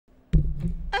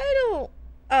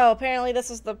So apparently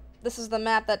this is the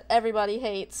map that everybody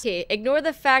hates. Okay, ignore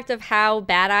the fact of how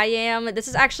bad I am. This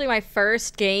is actually my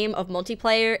first game of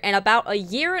multiplayer in about a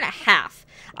year and a half.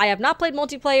 I have not played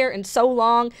multiplayer in so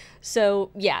long,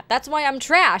 so yeah, that's why I'm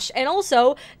trash. And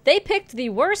also, they picked the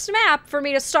worst map for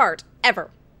me to start, ever.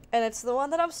 And it's the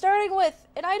one that I'm starting with,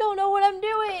 and I don't know what I'm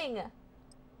doing.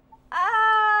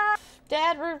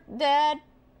 Dad,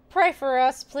 pray for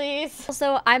us, please.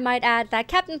 Also, I might add that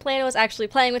Captain Plano was actually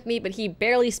playing with me, but he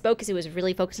barely spoke because he was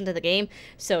really focused into the game,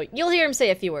 so you'll hear him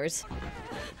say a few words.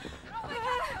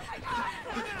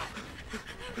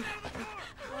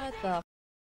 What the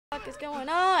fuck is going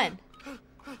on?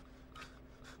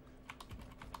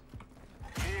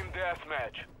 Team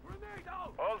deathmatch.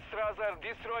 All Strasser,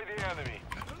 destroy the enemy.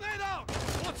 Grenade out!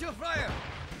 Watch your fire!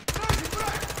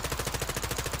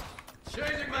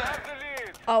 Changing back!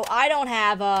 Oh, I don't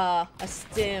have a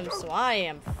stim, so I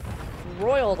am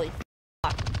royally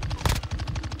fucked.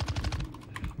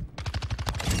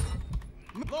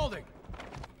 Loading.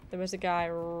 There was a guy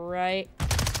right.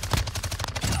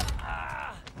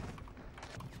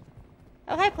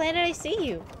 Oh, hi, Planet, I see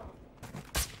you.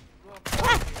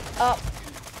 Ah! Oh,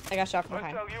 I got shot from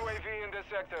behind. UAV in the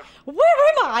sector. Where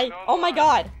am I? Oh my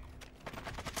god.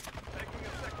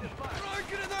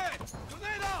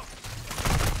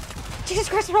 Jesus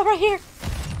Christ, we're all right here.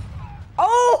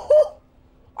 Oh!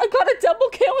 I got a double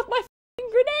kill with my f***ing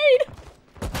grenade.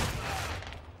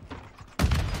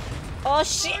 Oh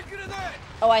shit.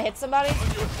 Oh, I hit somebody?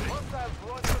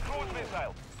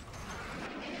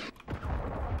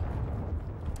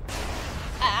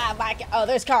 Ah, my god. Oh,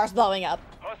 there's cars blowing up.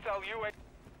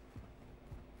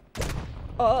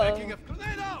 Oh.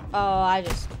 Oh, I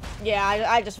just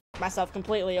f***ed myself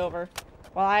completely over.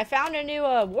 Well, I found a new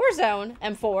Warzone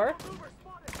M4.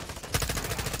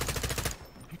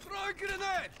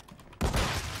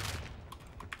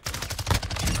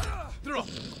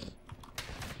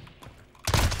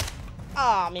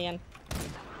 Aw, man.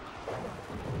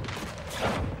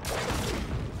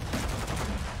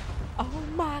 Oh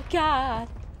my god.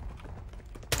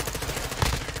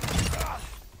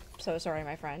 So sorry,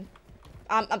 my friend.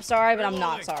 I'm sorry, but I'm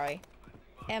not sorry.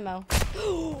 Ammo.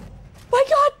 Oh my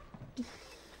god!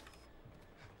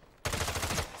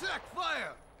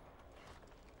 Fire!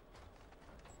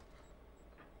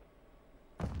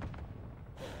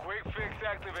 Quick fix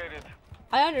activated.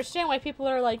 I understand why people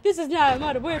are like, this is not a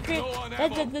modern warfare.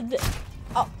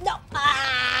 Oh, no.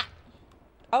 Ah!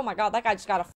 Oh my god, that guy just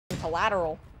got a f***ing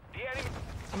collateral.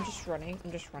 I'm just running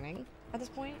at this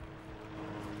point.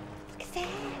 Look at that.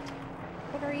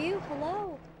 What are you?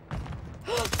 Hello.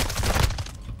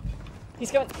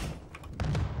 He's going.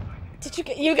 Did you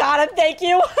get? You got him. Thank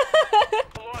you.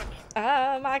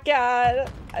 Oh my god.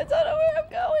 I don't know where I'm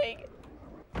going.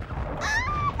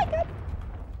 Oh my god.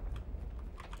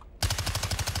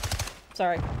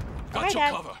 Sorry. Got your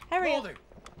cover. How are you?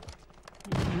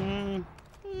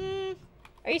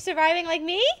 Are you surviving like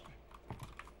me?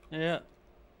 Yeah.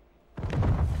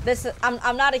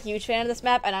 I'm not a huge fan of this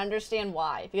map, and I understand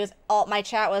why. Because all my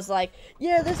chat was like,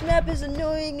 yeah, this map is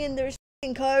annoying, and there's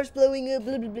f***ing cars blowing up,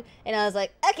 blah, blah, blah. And I was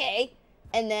like, okay.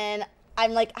 And then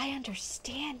I'm like, I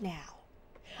understand now.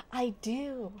 I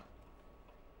do.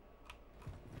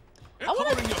 I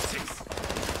wanna...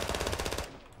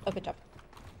 Oh, good job.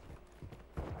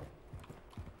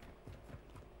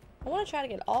 I want to try to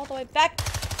get all the way back.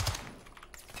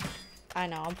 I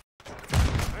know.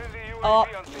 Oh.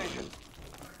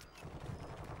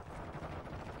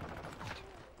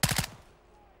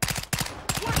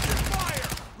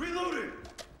 Reloading.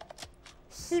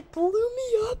 He blew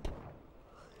me up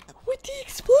with the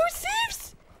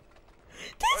explosives.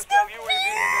 That's not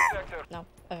fair. No.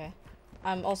 Okay.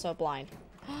 I'm also blind.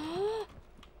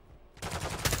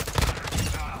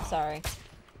 Sorry.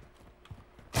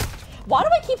 Why do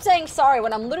I keep saying sorry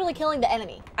when I'm literally killing the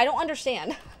enemy? I don't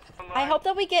understand. I hope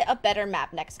that we get a better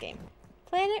map next game.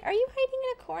 Planet, are you hiding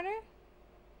in a corner?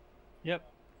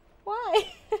 Yep.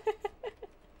 Why?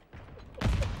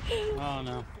 Oh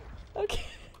no. Okay.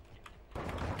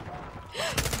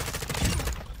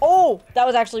 Oh, that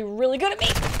was actually really good at me.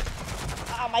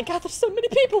 Oh my god, there's so many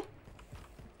people.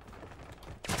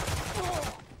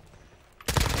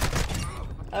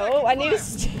 Oh, I need a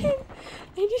stim.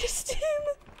 I need a stim.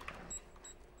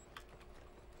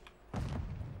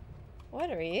 What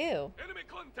are you? Enemy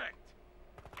contact.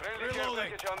 Friendly care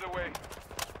package on the way.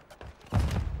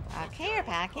 A care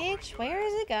package? Where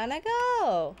is it gonna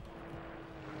go?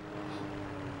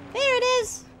 There it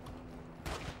is.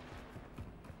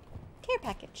 Care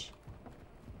package.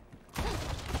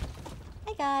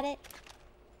 I got it.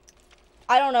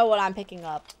 I don't know what I'm picking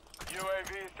up.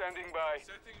 UAV standing by.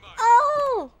 Setting mine.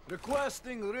 Oh!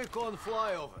 Requesting recon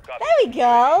flyover. There we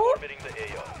go! Orbiting the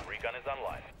AO. Recon is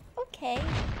online. Okay.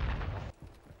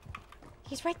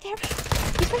 He's right there.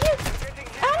 He's right here.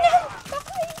 Oh no!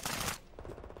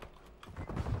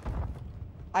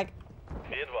 I Be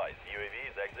advised, UAV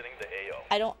is exiting the AO.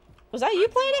 I don't. Was that you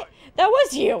playing it? That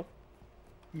was you.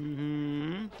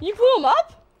 Mm-hmm. You blew him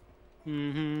up,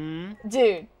 Mm-hmm.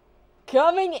 dude.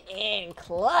 Coming in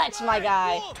clutch, my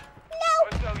guy.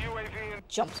 Hostile UAV in.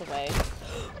 Jumps away.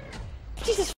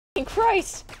 Jesus fucking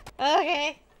Christ.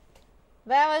 Okay.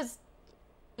 That was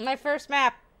my first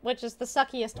map, which is the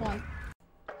suckiest one.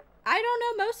 I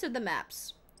don't know most of the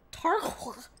maps.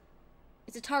 Tarqua.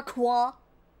 Is it Tarqua?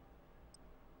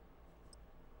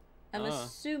 I'm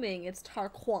assuming it's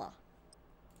Tarqua.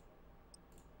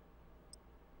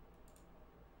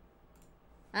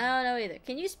 I don't know either.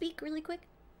 Can you speak really quick?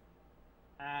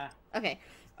 Okay.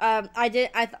 I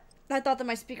thought that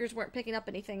my speakers weren't picking up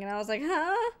anything, and I was like,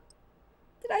 huh?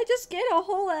 Did I just get a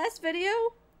whole ass video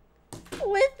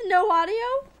with no audio?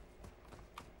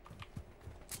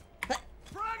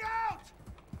 Frag out!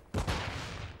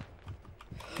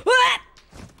 Ah!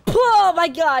 Oh my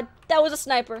god, that was a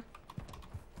sniper.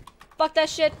 Fuck that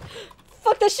shit.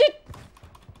 Fuck that shit.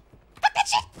 Fuck that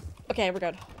shit. Okay, we're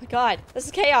good. Oh my god, this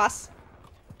is chaos.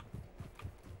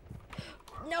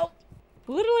 Nope.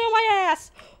 Literally on my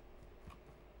ass.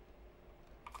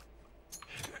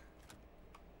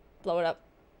 Blow it up.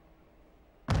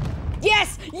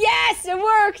 Yes! Yes! It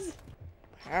worked!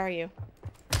 Where are you?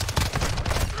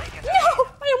 No!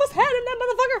 I almost had him, that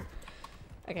motherfucker!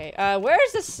 Okay,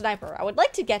 where's the sniper? I would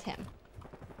like to get him.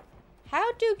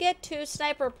 How to get to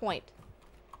sniper point?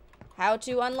 How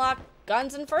to unlock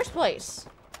guns in first place?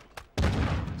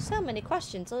 So many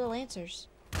questions, little answers.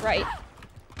 Right.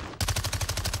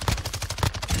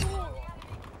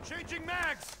 Changing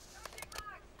mags.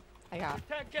 I got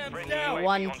Attack cams Friendly down. UAV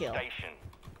one on kill. station.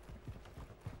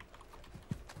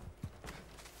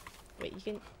 Wait,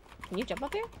 can you jump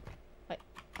up here? Wait,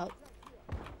 oh.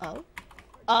 Oh?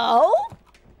 Oh?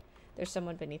 There's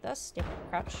someone beneath us. Yep,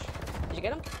 crouch. Did you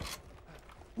get him?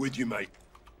 With you, mate.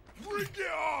 Bring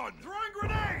it on! Throwing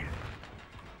grenade!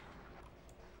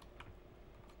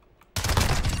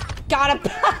 Got him!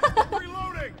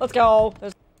 Reloading! Let's go.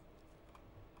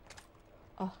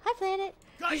 Oh, hi, Planet.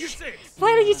 Got your six!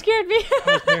 Planet, you scared me.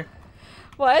 There.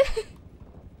 What?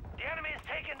 The enemy is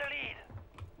taking the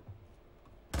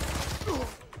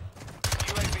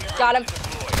lead. Got him.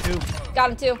 Two. Got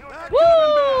him too.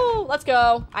 Woo! Let's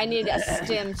go. I need a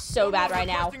stim so bad right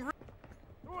now.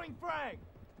 Throwing frag!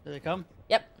 Did they come?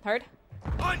 Yep, heard.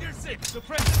 On your six!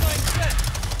 Suppression mine set!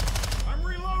 I'm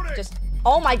reloading! Just,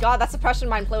 oh my god, that suppression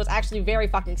mine play was actually very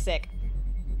fucking sick.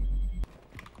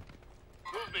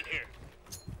 Movement here.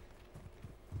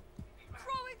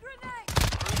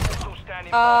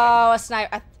 Standing Oh, a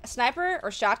sniper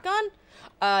or shotgun?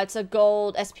 It's a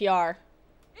gold SPR,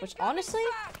 which honestly,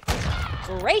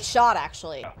 great shot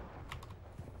actually.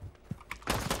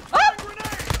 Oh!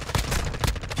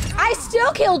 I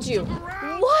still killed you.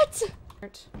 What?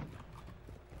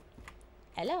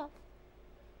 Hello.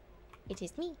 It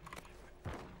is me.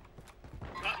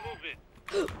 Got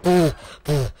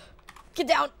movement. Get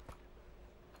down.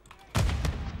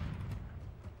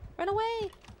 Run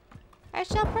away. I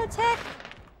shall protect.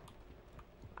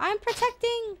 I'm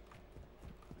protecting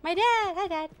my dad. Hi,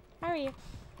 Dad. How are you?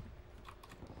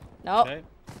 Nope. Okay.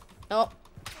 Nope.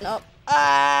 Nope.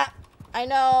 I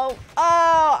know.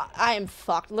 Oh, I am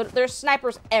fucked. There's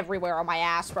snipers everywhere on my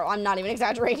ass, bro. I'm not even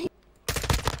exaggerating.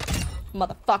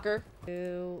 Motherfucker.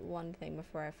 Do one thing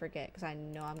before I forget, because I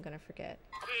know I'm gonna forget.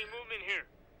 Hey, movement here.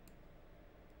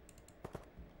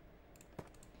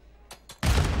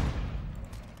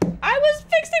 I was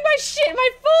fixing my shit in my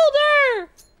folder!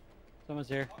 Someone's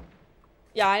here.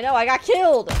 Yeah, I know. I got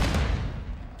killed.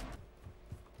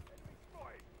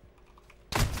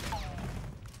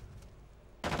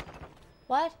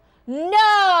 What?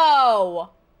 No!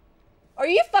 Are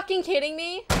you fucking kidding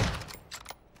me?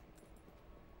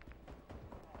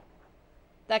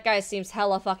 That guy seems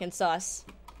hella fucking sus.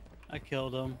 I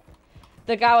killed him.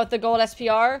 The guy with the gold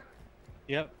SPR?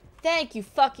 Yep. Thank you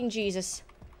fucking Jesus.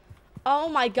 Oh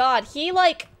my god, he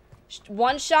like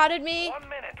one-shotted me. 1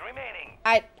 minute remaining.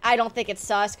 I don't think it's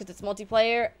sus because it's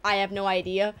multiplayer. I have no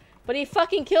idea. But he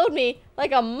fucking killed me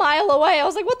like a mile away. I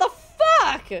was like, what the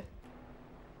fuck?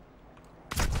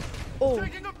 Oh.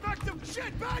 Taking effective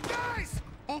shit, bad guys!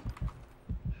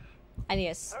 I need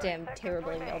a stim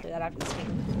terribly. I'll do that after this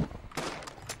game.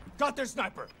 Got their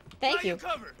sniper. Thank Got you.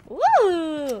 covered.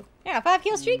 Woo! Yeah, 5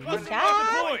 kill streak. Good job.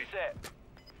 Deployed. Set.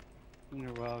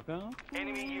 You're welcome.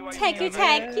 Enemy UAV. Thank you,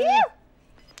 thank you.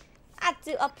 I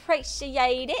do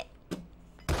appreciate it.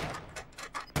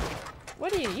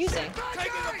 What are you using?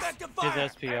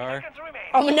 His SPR. Seconds remain.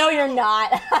 Oh no, you're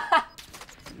not.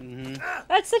 Mm-hmm.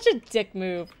 That's such a dick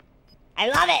move. I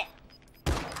love it.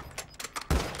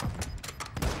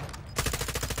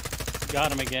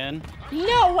 Got him again.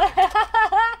 No way.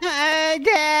 Hey,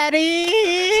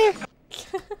 Daddy!